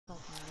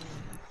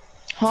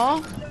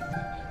Huh?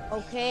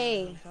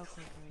 Okay.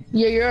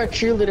 Yeah, you're a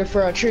cheerleader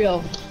for a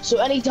trio. So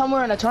anytime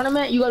we're in a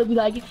tournament, you gotta be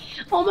like,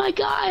 oh my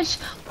gosh,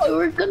 oh,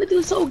 we're gonna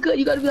do so good.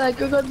 You gotta be like,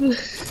 we're gonna do.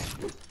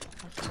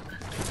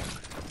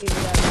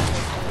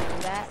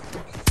 That.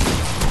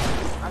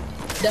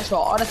 That's right.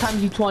 All the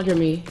times you 200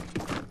 me.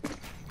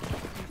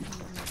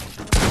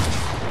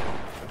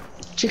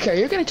 Chica,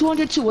 you're getting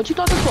 200 too. What you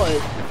thought this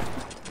was?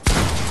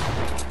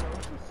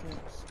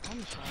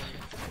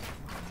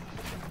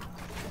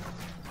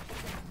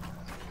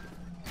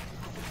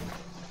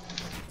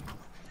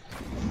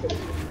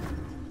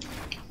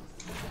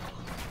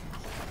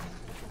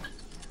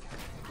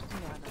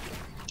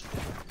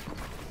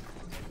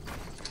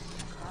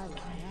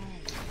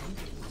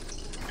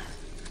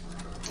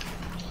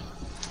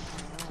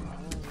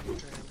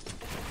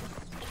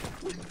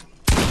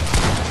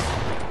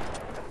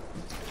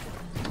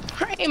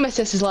 Her aim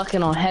assist is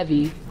locking on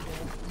heavy.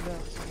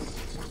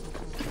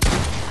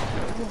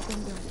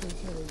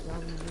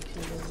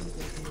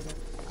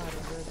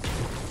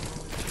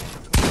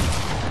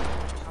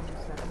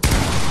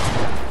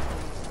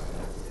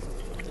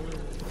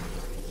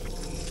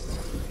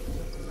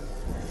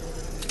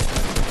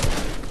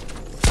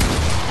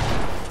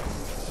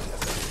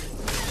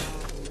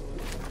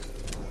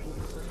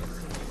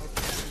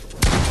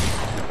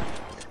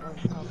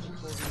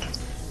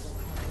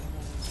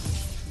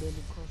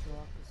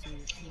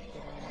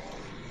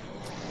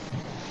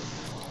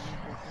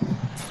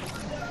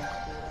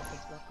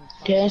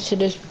 Get into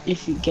this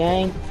if you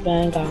gang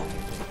bang out.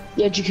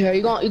 Yeah, Jakira,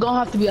 you gonna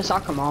have to be a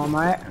soccer mom,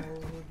 right?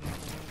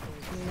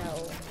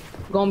 No.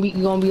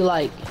 You gonna be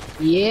like,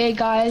 yeah,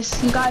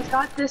 guys, you guys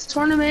got this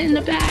tournament in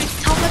the bag,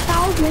 top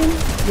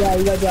 1,000. Yeah,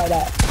 you gotta do all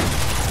that.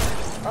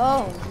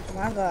 Oh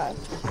my god.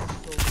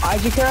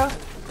 Alright, Jakira.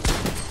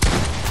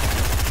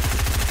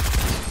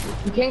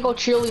 You can't go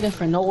cheerleading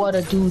for no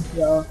other dudes,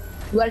 bro.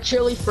 You gotta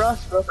cheerlead for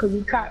us, bro, cause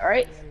we crack,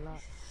 right?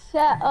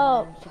 Shut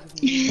up.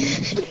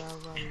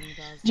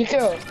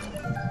 Jakira.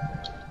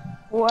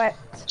 What?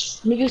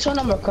 Let me get your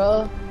number,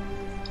 cuz.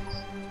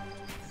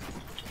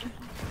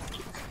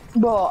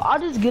 Bro, I'll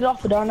just get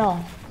off of there now.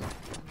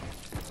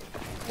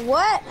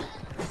 What?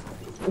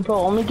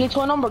 Bro, let me get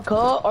your number,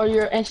 cuz, or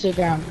your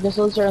Instagram. Just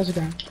look your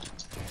Instagram.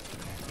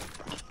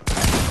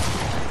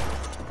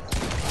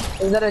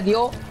 Is that a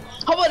deal?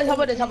 How about this? How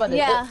about this? How about this?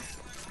 Yeah.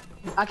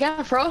 I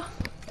can't, bro.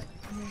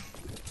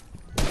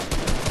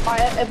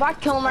 Alright, if I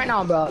kill him right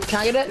now, bro, can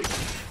I get it?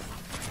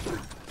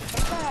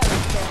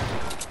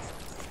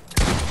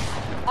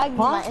 I give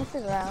my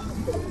Instagram.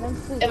 Let me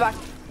see.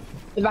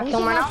 If I kill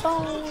him right now?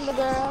 Phone, the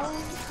girl.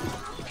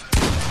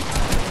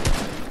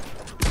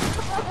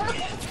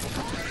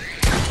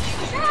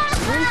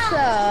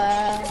 Lisa.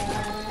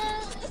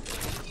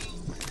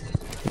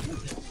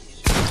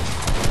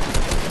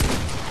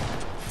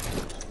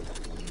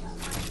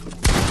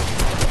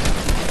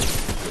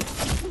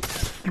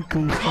 You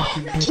can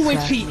fucking bitch. 2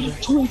 HP,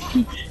 2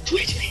 HP, 2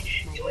 HP,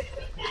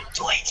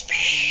 2 HP.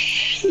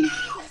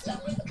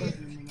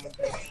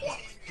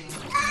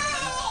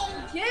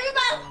 Give me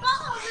my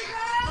phone,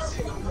 girl.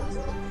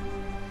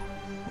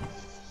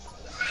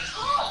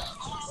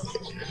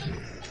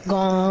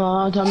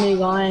 Gone, tell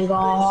me I ain't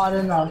gone hard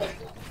enough.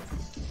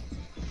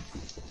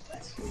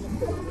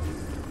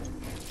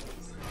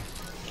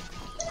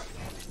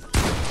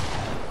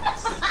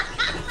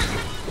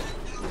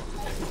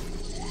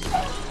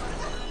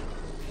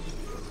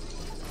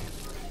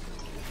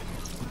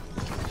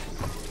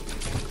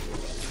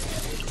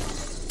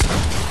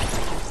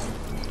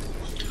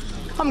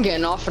 I'm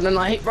getting off for the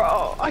night,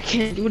 bro. I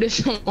can't do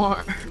this no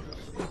more.